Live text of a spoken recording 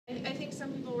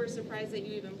some people were surprised that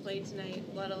you even played tonight,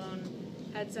 let alone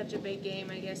had such a big game.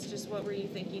 I guess just what were you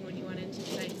thinking when you went into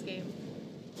tonight's game?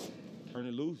 Turn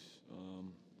it loose.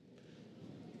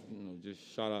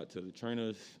 Just shout out to the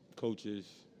trainers, coaches,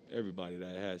 everybody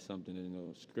that had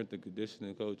something, strength and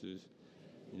conditioning coaches,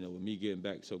 with me getting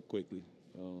back so quickly.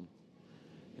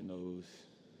 It was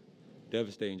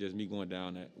devastating just me going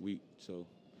down that week. So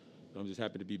I'm just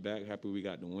happy to be back, happy we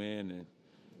got the win. And,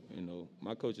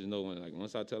 my coaches know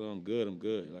once I tell them I'm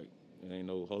good. Like, there ain't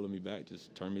no holding me back,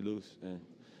 just turn me loose. And,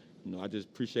 I just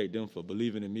appreciate them for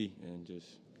believing in me and just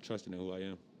trusting in who I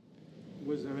am.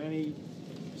 Was there any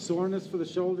soreness for the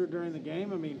shoulder during the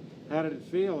game? I mean, how did it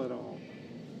feel at all?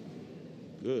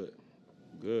 Good.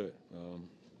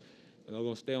 I'm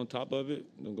going to stay on top of it.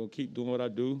 I'm going to keep doing what I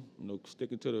do,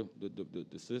 sticking to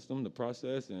the system, the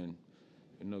process, and,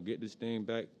 get this thing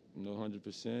back,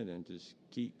 100% and just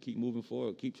keep moving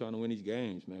forward, keep trying to win these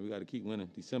games, man. We got to keep winning.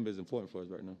 December is important for us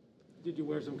right now. Did you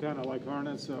wear some kind of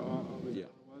harness? Yeah.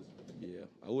 Yeah.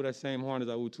 I wore that same harness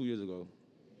I wore 2 years ago.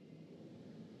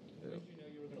 When did you know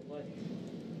you were going to play?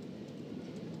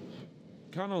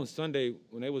 Kind of on Sunday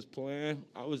when they was playing,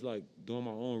 I was doing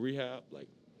my own rehab.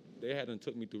 They hadn't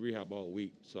took me through rehab all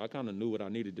week, so I kind of knew what I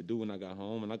needed to do when I got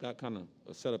home, and I got kind of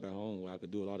a setup at home where I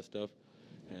could do a lot of stuff,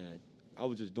 and I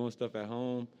was just doing stuff at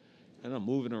home, and I'm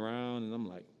moving around, and I'm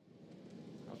like,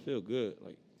 I feel good.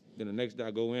 Then the next day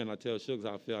I go in, I tell Suggs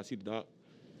how I feel. I see the doc.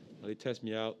 They test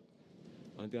me out.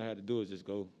 Only thing I had to do is just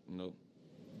go,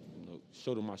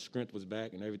 show them my strength was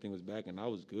back and everything was back, and I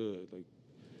was good.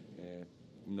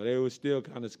 And they were still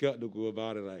kind of skeptical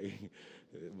about it,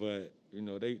 but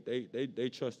they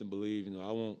trust and believe.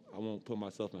 I won't put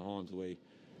myself in harm's way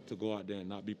to go out there and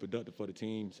not be productive for the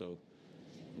team. So,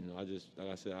 I just, like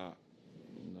I said, I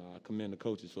commend the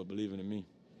coaches for believing in me.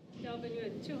 Dalvin, you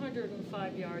had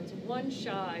 205 yards, one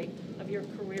shy of your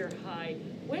career high.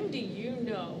 When do you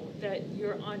know that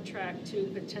you're on track to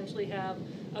potentially have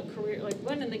a career?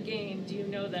 When in the game do you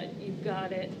know that you've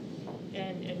got it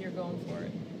and you're going for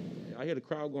it? I hear the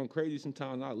crowd going crazy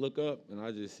sometimes. I look up and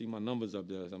I just see my numbers up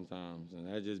there sometimes, and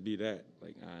that just be that.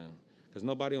 Because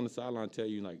nobody on the sideline tell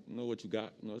you know what you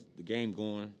got. It's the game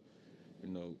going.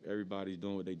 Everybody's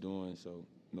doing what they're doing. So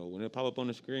when it pop up on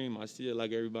the screen, I see it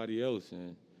like everybody else,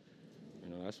 and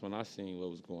that's when I seen what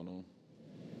was going on.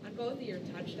 On both of your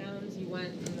touchdowns, you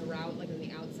went from the route on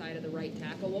the outside of the right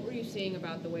tackle. What were you seeing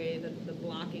about the way that the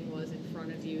blocking was in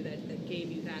front of you that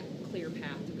gave you that clear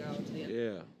path to go to the end?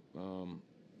 Yeah.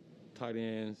 Tight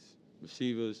ends,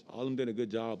 receivers, all of them did a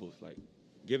good job of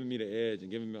giving me the edge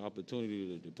and giving me the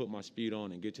opportunity to put my speed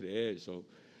on and get to the edge. So,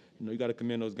 you got to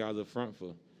commend those guys up front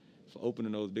for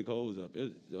opening those big holes up.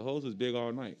 The holes was big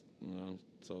all night.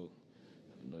 So,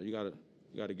 you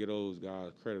got to give those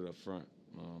guys credit up front.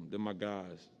 They're my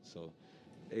guys. So,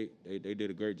 they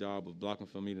did a great job of blocking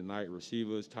for me tonight.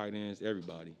 Receivers, tight ends,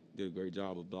 everybody did a great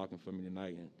job of blocking for me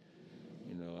tonight.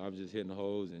 And I was just hitting the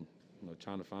holes and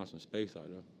trying to find some space out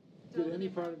there. Did any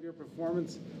part of your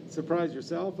performance surprise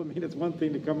yourself? I mean, it's one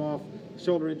thing to come off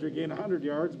shoulder injury, gain 100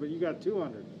 yards, but you got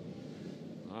 200.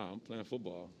 I'm playing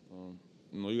football.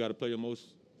 You got to play your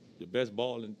best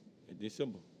ball in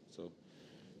December. So,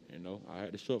 I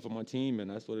had to show up for my team, and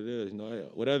that's what it is.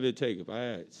 Whatever it takes. If I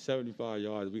had 75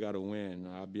 yards, we got to win.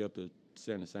 I'll be up to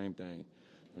saying the same thing.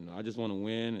 I just want to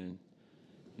win,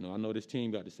 and I know this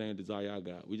team got the same desire I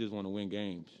got. We just want to win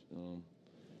games.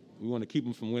 We want to keep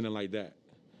them from winning like that.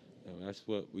 That's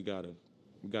what we gotta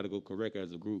go correct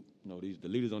as a group. The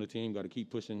leaders on the team got to keep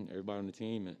pushing everybody on the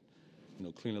team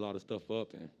and clean a lot of stuff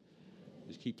up and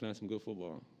just keep playing some good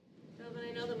football. Dalvin,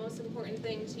 I know the most important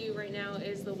thing to you right now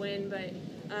is the win, but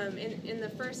in the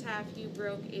first half you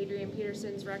broke Adrian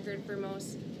Peterson's record for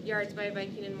most yards by a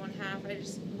Viking in one half.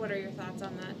 What are your thoughts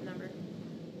on that number?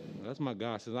 That's my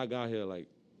guy. Since I got here,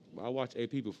 I watched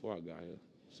AP before I got here,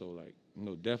 so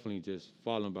definitely just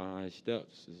following behind his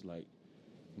steps is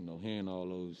hearing all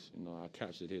those, I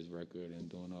captured his record and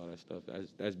doing all that stuff.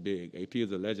 That's big. AP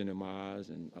is a legend in my eyes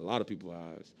and a lot of people's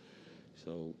eyes.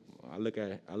 So I look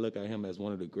at him as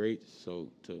one of the greats. So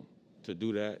to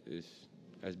do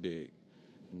that's big.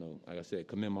 Like I said,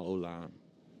 commend my O-line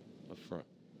up front.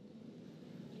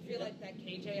 Do you feel like that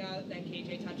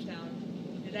KJ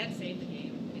touchdown, did that save the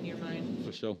game in your mind?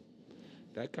 For sure.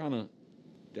 That kind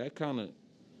of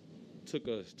took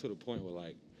us to the point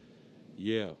where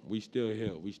yeah, we still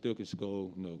here. We still can score.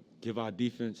 Give our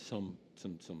defense some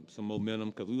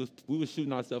momentum because we was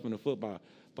shooting ourselves in the foot by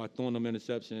throwing them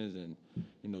interceptions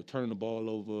and turning the ball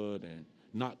over and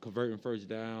not converting first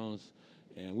downs.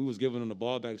 And we was giving them the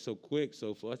ball back so quick,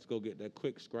 so for us to go get that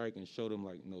quick strike and show them,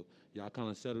 like, y'all kind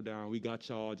of settle down. We got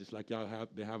y'all just like y'all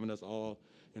have been having us all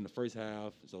in the first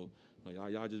half. So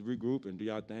y'all just regroup and do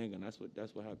y'all thing, and that's what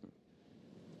happened.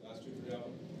 Last two for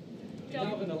Dalvin.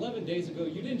 Dalvin, 11 days ago,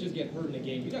 you didn't just get hurt in the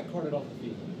game. You got carted off the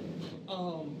field.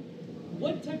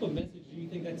 What type of message do you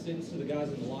think that sends to the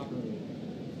guys in the locker room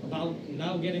about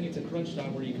now getting into crunch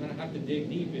time where you kind of have to dig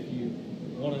deep if you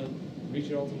want to reach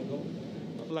your ultimate goal?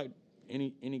 I feel like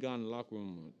any guy in the locker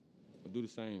room will do the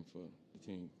same for the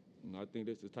team. I think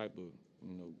that's the type of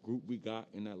group we got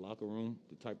in that locker room,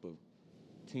 the type of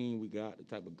team we got, the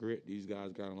type of grit these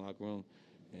guys got in the locker room.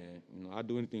 And I'd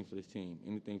do anything for this team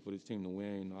to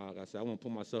win. Like I said, I won't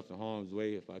put myself in harm's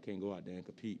way if I can't go out there and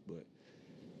compete. But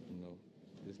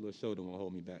this little shoulder won't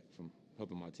hold me back from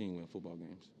helping my team win football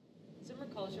games. Zimmer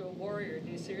calls you a warrior.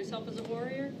 Do you see yourself as a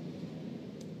warrior?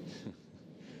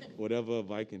 Whatever a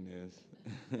Viking is.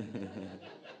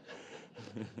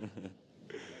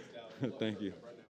 Thank you.